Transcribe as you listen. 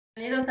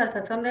Bienvenidos al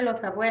Sazón de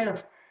los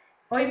Abuelos.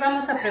 Hoy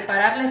vamos a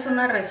prepararles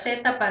una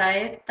receta para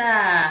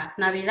esta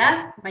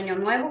Navidad, Año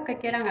Nuevo, que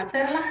quieran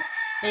hacerla.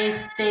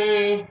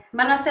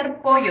 Van a hacer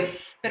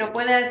pollos, pero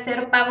puede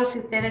ser pavos si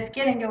ustedes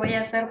quieren. Yo voy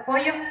a hacer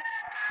pollo.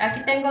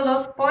 Aquí tengo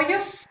 2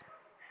 pollos.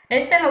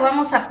 Lo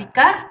vamos a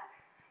picar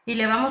y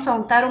le vamos a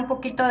untar un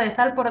poquito de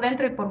sal por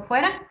dentro y por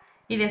fuera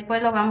y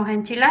después lo vamos a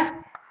enchilar.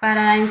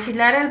 Para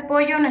enchilar el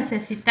pollo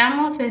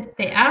necesitamos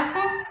ajo,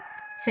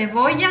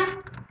 cebolla,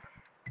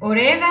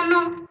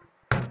 orégano,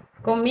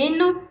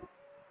 comino,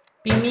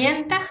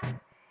 pimienta,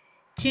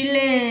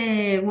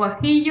 chile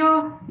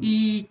guajillo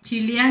y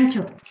chile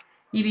ancho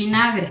y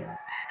vinagre.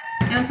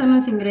 Esos son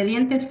los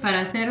ingredientes para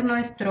hacer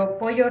nuestro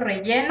pollo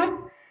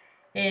relleno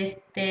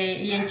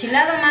y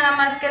enchilado. Nada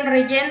más que el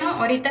relleno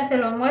ahorita se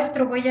los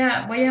muestro. Voy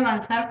a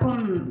avanzar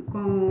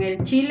con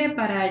el chile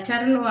para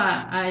echarlo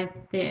a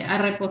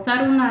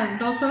reposar unas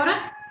 2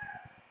 horas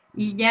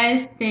y ya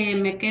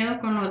me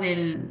quedo con lo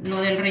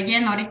del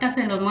relleno. Ahorita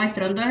se los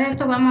muestro. Entonces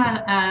esto vamos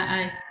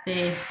a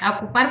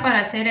ocupar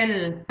para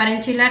para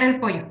enchilar el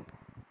pollo.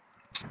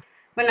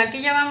 Bueno,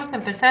 aquí ya vamos a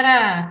empezar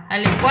a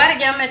licuar.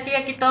 Ya metí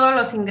aquí todos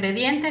los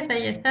ingredientes.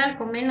 Ahí está el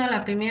comino,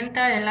 la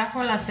pimienta, el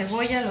ajo, la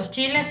cebolla, los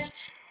chiles.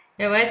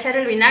 Le voy a echar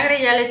el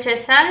vinagre, ya le eché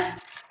sal.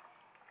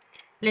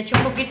 Le eché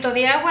un poquito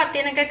de agua.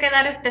 Tiene que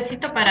quedar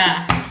espesito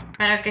para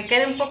que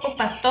quede un poco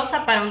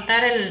pastosa para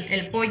untar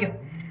el pollo.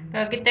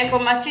 Pero aquí tengo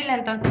más chile,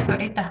 entonces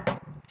ahorita,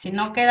 si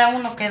no queda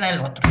uno, queda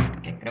el otro.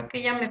 Que creo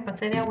que ya me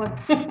pasé de agua.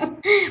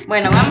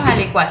 Bueno, vamos a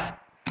licuar.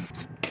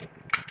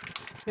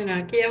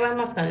 Bueno, aquí ya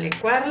vamos a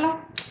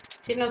licuarlo.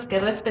 Sí nos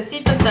quedó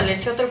espesito, hasta le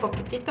eché otro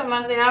poquitito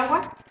más de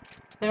agua.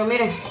 Pero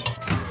miren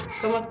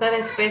cómo está de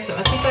espeso.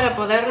 Así para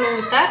poderlo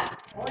untar.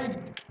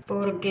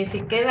 Porque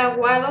si queda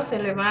aguado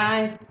se le va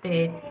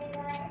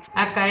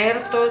a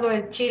caer todo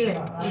el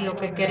chile. Y lo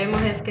que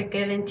queremos es que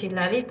quede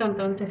enchiladito.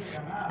 Entonces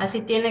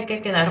así tiene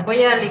que quedar.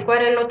 Voy a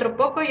licuar el otro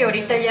poco y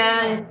ahorita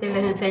ya les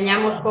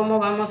enseñamos cómo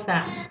vamos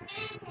a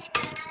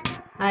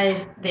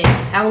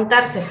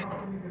untarse.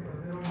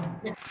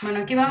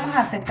 Bueno, aquí vamos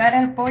a secar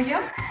el pollo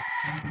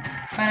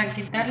para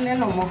quitarle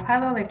lo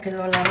mojado de que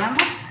lo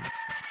lavamos.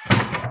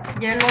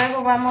 Ya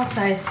luego vamos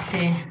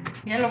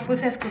ya lo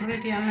puse a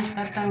escurrir, ya no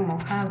está tan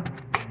mojado.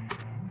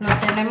 Lo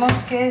tenemos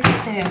que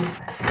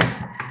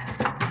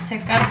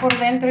secar por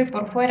dentro y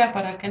por fuera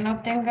para que no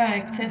tenga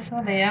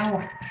exceso de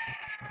agua.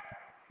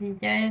 Y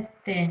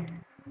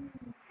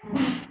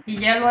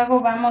ya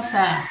luego vamos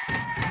a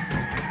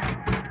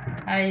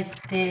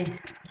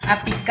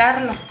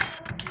picarlo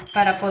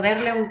para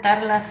poderle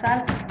untar la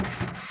sal.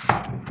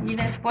 Y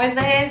después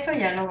de eso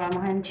ya lo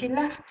vamos a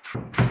enchilar.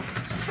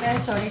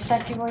 Entonces ahorita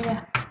aquí voy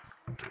a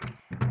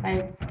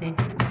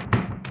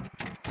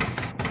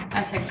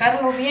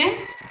secarlo bien.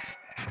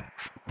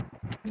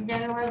 Y ya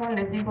luego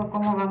les digo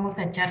cómo vamos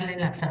a echarle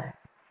la sal.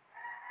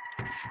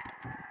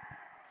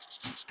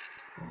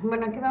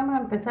 Bueno, aquí vamos a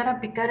empezar a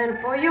picar el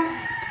pollo.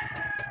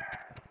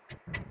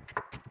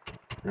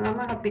 Lo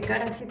vamos a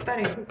picar así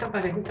parejito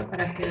para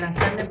que la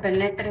sal le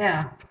penetre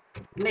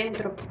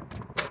adentro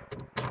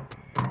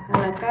a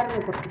la carne,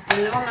 porque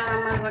si no nada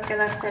más va a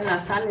quedarse la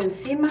sal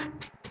encima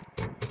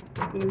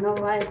y no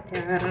va a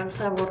agarrar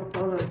sabor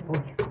todo el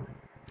pollo.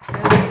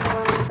 Así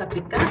lo vamos a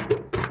picar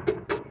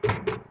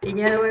y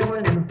ya luego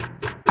le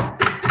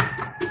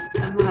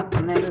vamos a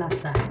poner la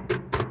sal.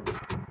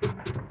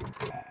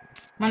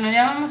 Bueno,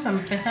 ya vamos a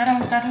empezar a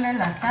untarle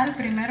la sal.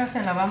 Primero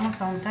se la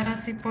vamos a untar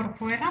así por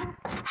fuera.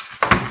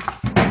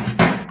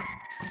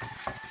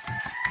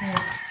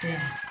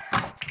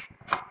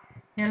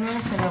 Ya luego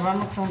se lo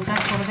vamos a untar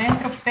por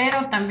dentro,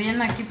 pero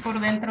también aquí por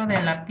dentro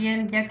de la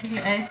piel. Ya aquí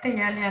a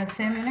ya le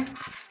alcé, miren,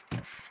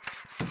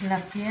 la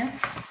piel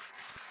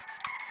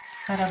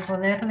para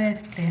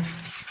poderle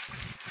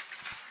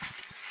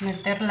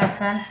meter la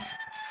sal.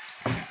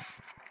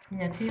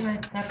 Y así va a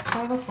estar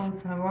todo con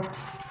sabor.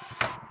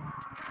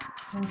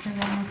 Entonces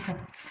vamos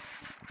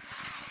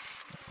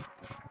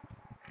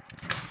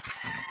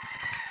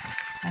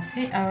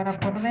así, ahora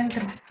por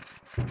dentro.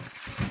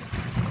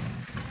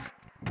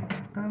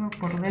 Todo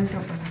por dentro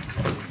para que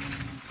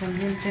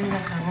también tenga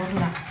sabor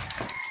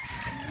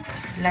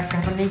la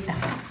carnita.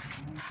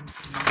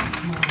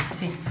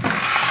 Así.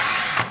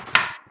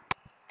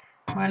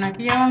 Bueno,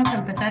 aquí ya vamos a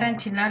empezar a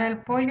enchilar el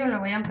pollo. Lo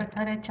voy a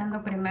empezar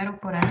echando primero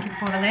por aquí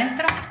por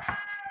dentro.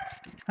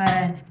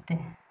 Para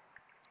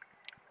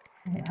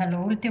a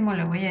lo último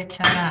le voy a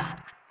echar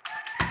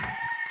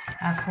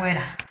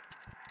afuera.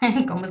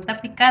 Como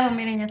está picado,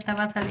 miren, ya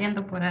estaba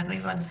saliendo por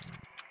arriba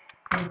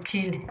el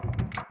chile.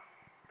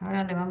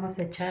 Ahora le vamos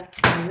a echar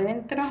por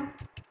dentro.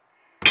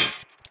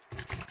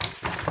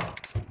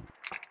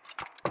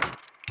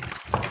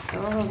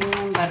 Todo bien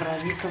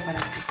embarradito para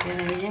que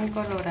quede bien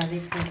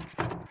coloradito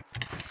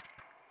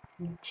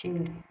el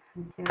chile.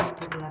 Aquí va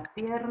por la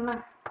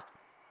pierna.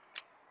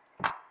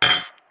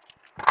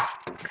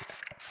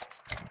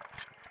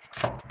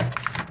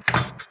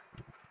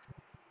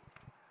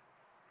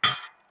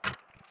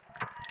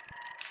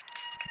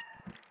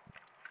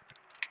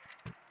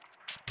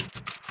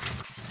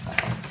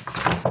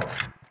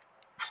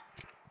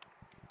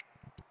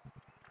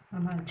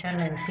 Vamos a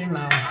echarle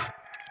encima ahora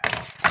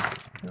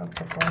lo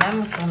que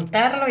podamos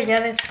untarlo, y ya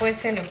después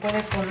se le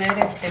puede poner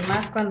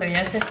más cuando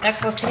ya se está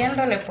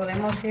cociendo, le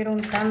podemos ir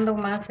untando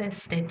más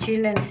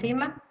chile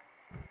encima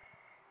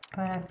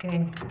para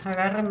que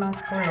agarre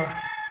más color.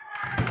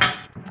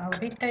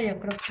 Ahorita yo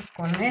creo que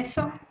con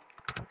eso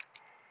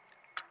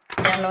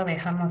ya lo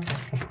dejamos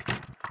así.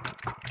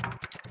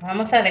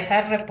 Vamos a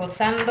dejar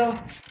reposando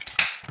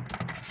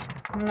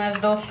unas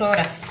 2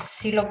 horas.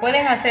 Si lo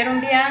pueden hacer un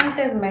día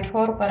antes,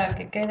 mejor, para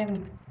que quede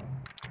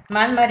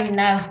más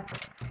marinado.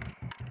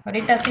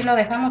 Ahorita sí lo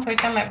dejamos,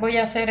 ahorita me voy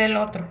a hacer el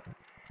otro,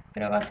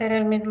 pero va a ser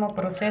el mismo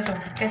proceso.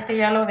 Este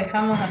ya lo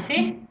dejamos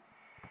así,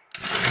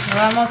 lo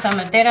vamos a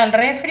meter al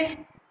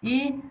refri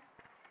y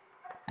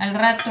al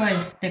rato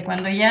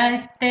cuando ya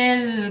esté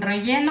el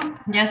relleno,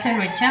 ya se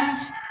lo echamos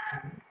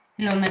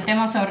y lo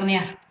metemos a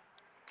hornear.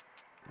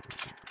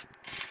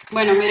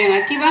 Bueno, miren,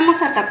 aquí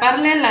vamos a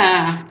taparle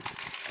la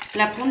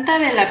punta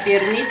de la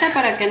piernita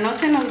para que no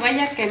se nos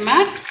vaya a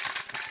quemar,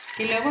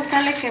 y luego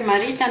sale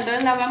quemadita,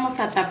 entonces la vamos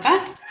a tapar.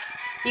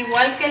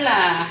 Igual que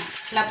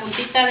la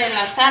puntita de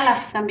las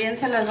alas, también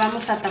se las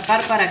vamos a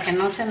tapar para que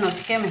no se nos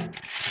queme.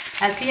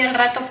 Así al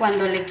rato,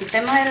 cuando le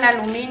quitemos el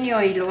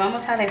aluminio y lo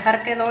vamos a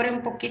dejar que dore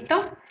un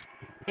poquito,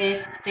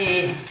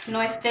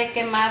 no esté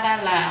quemada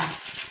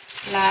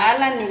la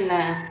ala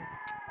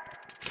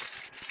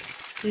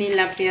ni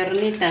la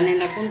piernita, ni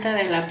la punta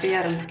de la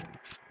pierna.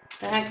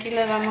 Entonces aquí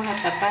le vamos a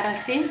tapar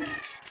así,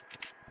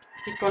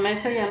 y con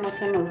eso ya no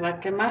se nos va a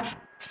quemar.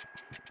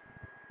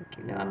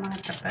 Aquí le vamos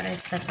a tapar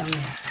esta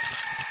también.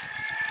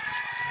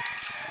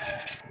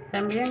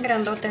 También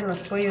grandotes los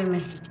pollos,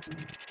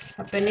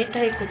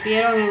 apenitas y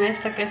cupieron en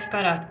esta que es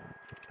para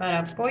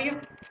pollo.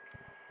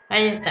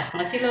 Ahí está,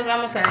 así los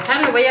vamos a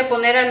dejar. Le voy a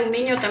poner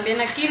aluminio también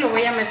aquí, lo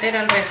voy a meter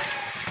al refri.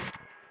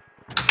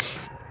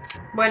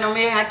 Bueno,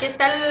 miren, aquí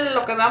está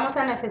lo que vamos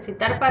a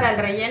necesitar para el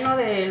relleno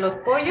de los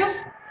pollos.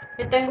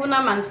 Yo tengo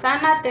una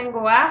manzana,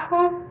 tengo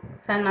ajo,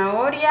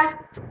 zanahoria,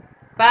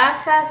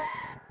 pasas,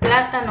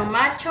 plátano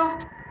macho,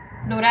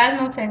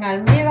 duraznos en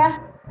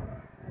almíbar,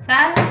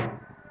 sal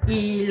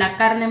y la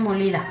carne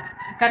molida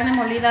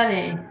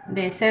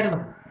de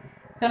cerdo.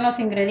 Son los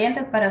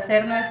ingredientes para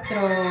hacer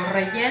nuestro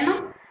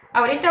relleno.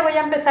 Ahorita voy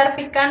a empezar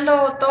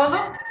picando todo,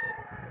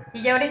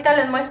 y ya ahorita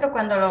les muestro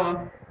cuando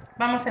lo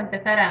vamos a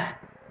empezar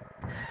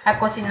a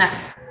cocinar.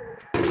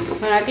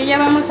 Bueno, aquí ya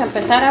vamos a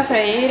empezar a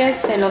freír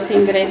los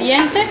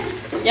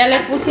ingredientes. Ya le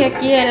puse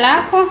aquí el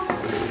ajo,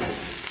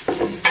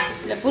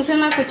 le puse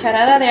una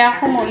cucharada de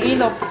ajo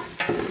molido,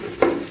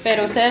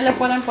 pero ustedes le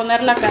pueden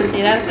poner la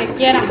cantidad que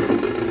quieran.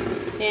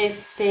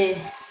 Le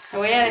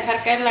voy a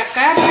dejar caer la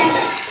carne,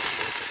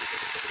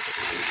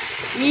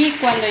 y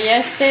cuando ya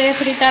esté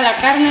frita la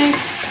carne,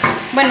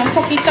 bueno, un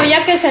poquito,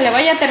 ya que se le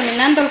vaya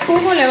terminando el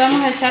jugo, le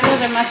vamos a echar los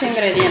demás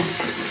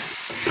ingredientes.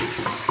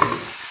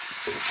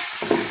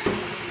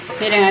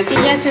 Miren, aquí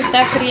ya se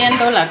está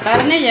friendo la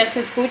carne, ya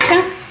se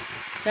escucha.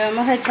 Le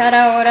vamos a echar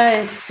ahora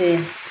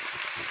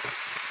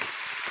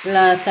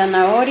la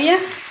zanahoria.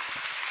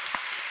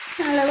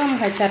 Le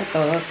vamos a echar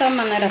todo, de todas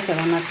maneras se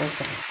van a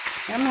cocer.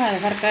 Vamos a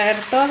dejar caer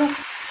todo.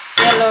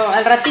 Y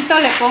al ratito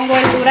le pongo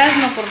el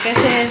durazno, porque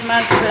ese es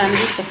más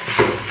blandito.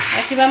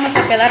 Aquí vamos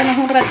a quedarnos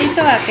un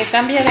ratito a que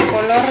cambie de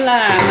color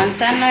la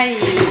manzana y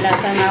la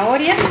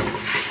zanahoria,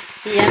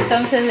 y ya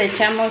entonces le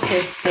echamos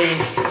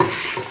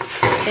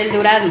el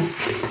durazno.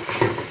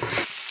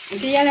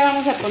 Aquí ya le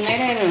vamos a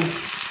poner el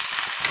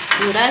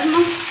durazno.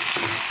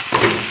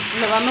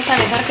 Lo vamos a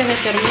dejar que se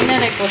termine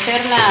de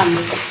cocer la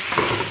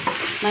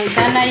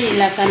manzana y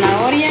la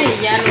zanahoria, y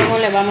ya luego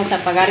le vamos a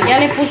apagar. Ya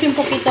le puse un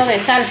poquito de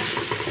sal,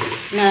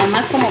 nada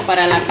más como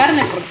para la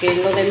carne, porque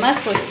lo demás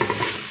pues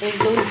es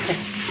dulce.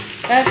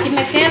 Aquí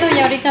me quedo, y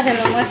ahorita se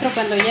lo muestro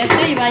cuando ya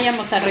esté y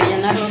vayamos a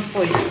rellenar los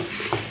pollos.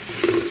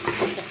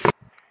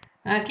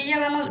 Aquí ya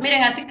vamos,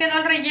 miren, así quedó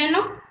el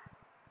relleno.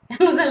 Ya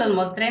no se los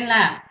mostré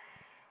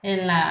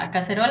en la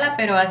cacerola,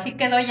 pero así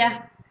quedó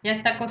ya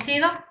está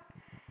cocido,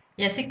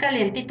 y así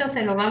calientito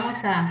se lo vamos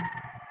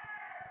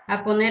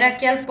a poner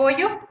aquí al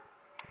pollo.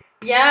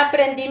 Ya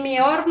prendí mi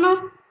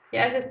horno,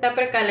 ya se está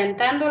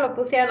precalentando, lo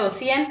puse a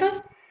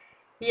 200,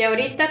 y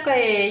ahorita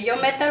que yo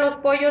meta los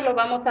pollos lo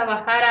vamos a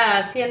bajar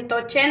a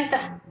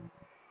 180,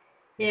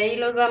 y ahí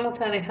los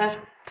vamos a dejar.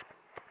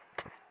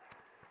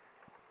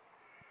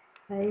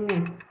 Ahí,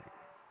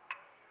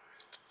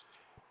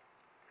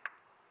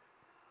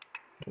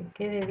 que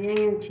quede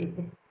bien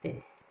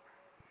el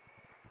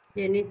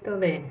llenito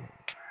de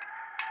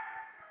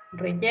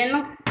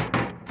relleno,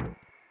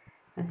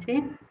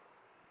 así.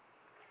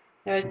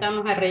 Y ahorita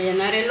vamos a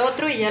rellenar el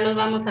otro y ya los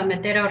vamos a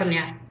meter a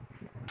hornear.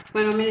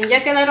 Bueno, miren,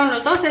 ya quedaron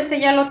los dos.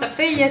 Ya lo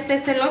tapé y este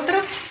es el otro.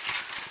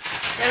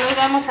 Ya los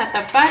vamos a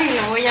tapar y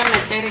lo voy a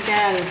meter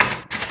ya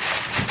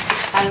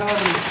al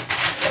horno.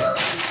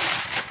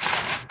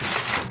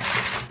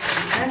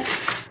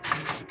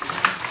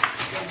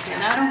 Ya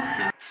quedaron.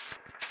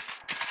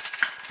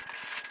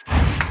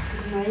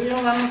 Bueno, ahí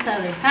lo vamos a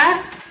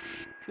dejar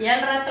y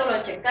al rato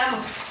lo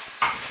checamos.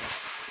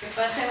 Que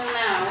pase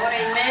 1 hora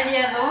y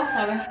media, 2,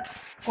 a ver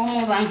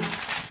cómo van.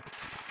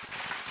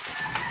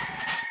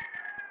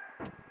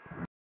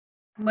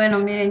 Bueno,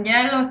 miren,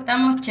 ya lo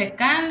estamos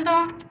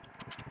checando.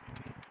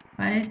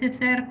 Parece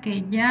ser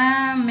que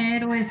ya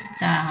mero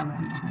está.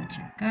 Vamos a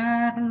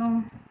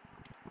checarlo.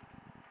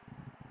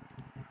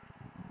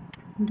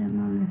 Ya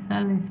no le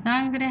sale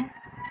sangre.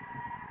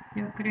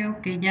 Yo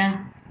creo que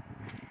ya.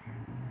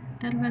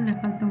 Tal vez le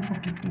falta un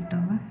poquitito,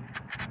 ¿va?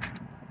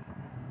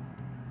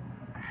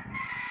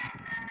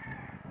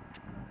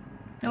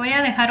 Lo voy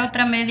a dejar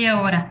otra media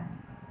hora.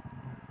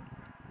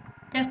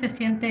 Ya se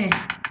siente.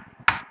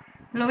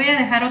 Lo voy a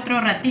dejar otro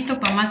ratito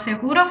para más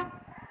seguro.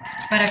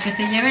 Para que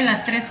se lleve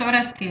las 3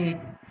 horas que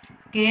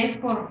es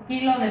por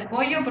kilo de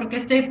pollo. Porque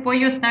este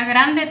pollo está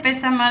grande,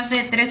 pesa más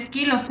de 3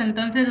 kilos.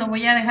 Entonces lo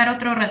voy a dejar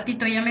otro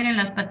ratito. Ya miren,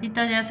 las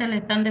patitas ya se le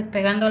están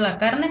despegando la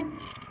carne.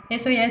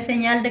 Eso ya es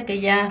señal de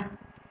que ya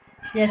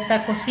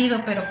está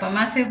cocido. Pero para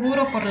más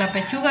seguro, por la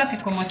pechuga, que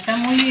como está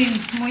muy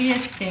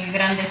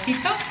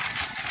grandecito,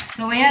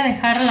 lo voy a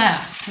dejar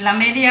la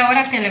media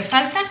hora que le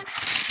falta.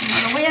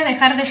 Lo voy a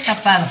dejar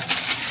destapado.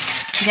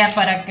 Ya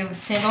para que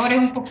se dore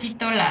un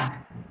poquito el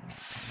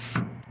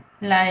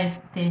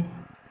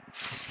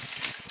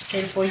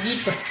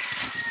pollito.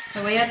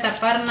 Le voy a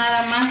tapar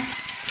nada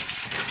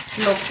más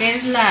lo que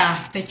es la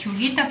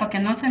pechuguita para que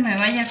no se me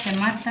vaya a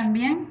quemar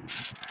también.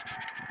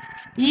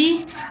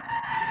 Y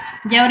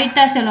ya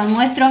ahorita se los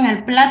muestro en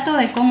el plato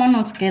de cómo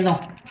nos quedó.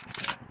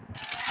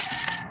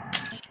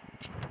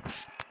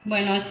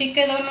 Bueno, así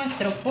quedó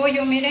nuestro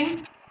pollo,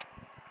 miren.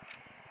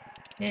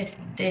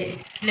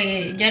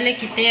 Ya le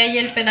quité ahí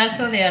el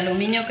pedazo de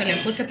aluminio que le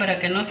puse para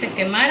que no se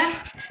quemara.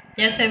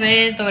 Ya se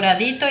ve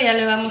doradito. Ya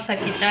le vamos a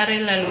quitar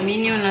el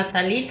aluminio en las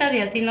alitas y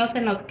así no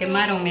se nos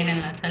quemaron.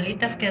 Miren, las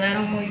alitas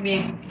quedaron muy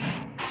bien.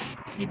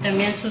 Y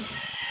también sus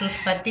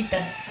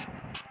patitas,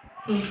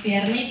 sus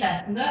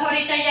piernitas. Entonces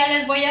ahorita ya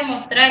les voy a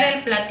mostrar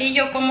el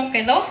platillo cómo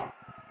quedó,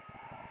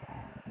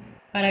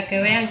 para que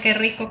vean qué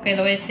rico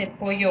quedó ese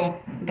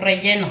pollo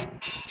relleno,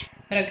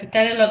 para que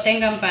ustedes lo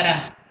tengan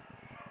para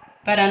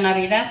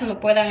Navidad, lo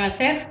puedan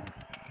hacer.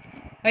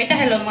 Ahorita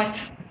se los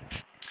muestro.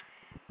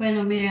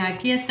 Bueno, miren,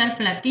 aquí está el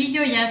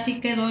platillo. Ya así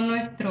quedó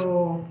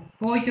nuestro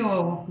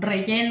pollo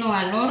relleno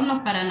al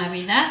horno para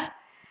Navidad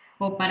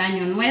o para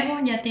Año Nuevo.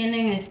 Ya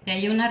tienen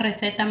ahí una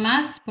receta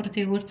más por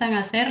si gustan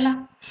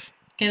hacerla.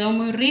 Quedó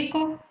muy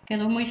rico,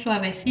 quedó muy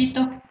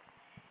suavecito.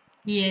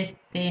 Y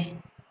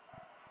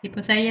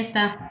pues ahí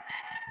está.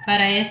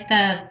 Para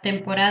esta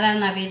temporada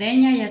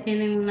navideña ya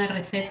tienen una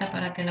receta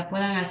para que la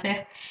puedan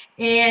hacer.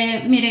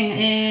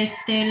 Miren,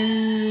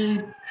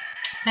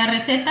 la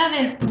receta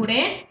del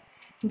puré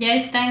ya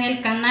está en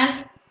el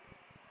canal.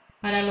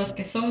 Para los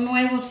que son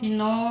nuevos y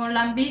no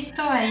la han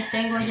visto, ahí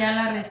tengo ya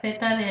la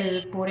receta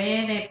del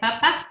puré de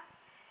papa.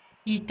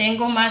 Y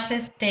tengo más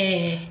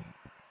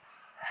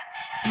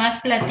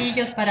más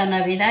platillos para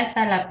Navidad.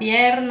 Está la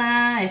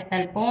pierna, está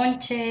el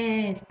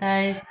ponche, está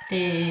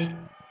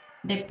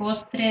de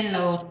postre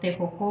los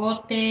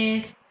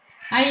tejocotes.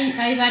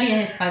 Hay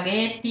varias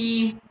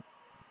espagueti.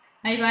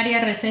 Hay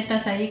varias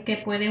recetas ahí que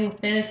pueden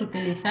ustedes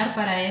utilizar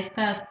para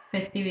estas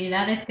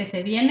festividades que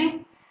se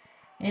vienen.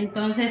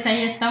 Entonces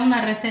ahí está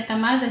una receta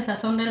más del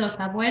sazón de los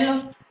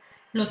abuelos.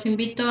 Los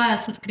invito a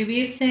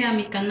suscribirse a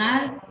mi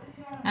canal,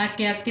 a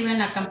que activen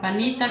la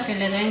campanita, que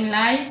le den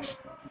like.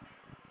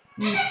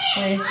 Y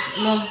pues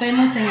nos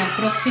vemos en el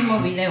próximo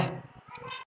video.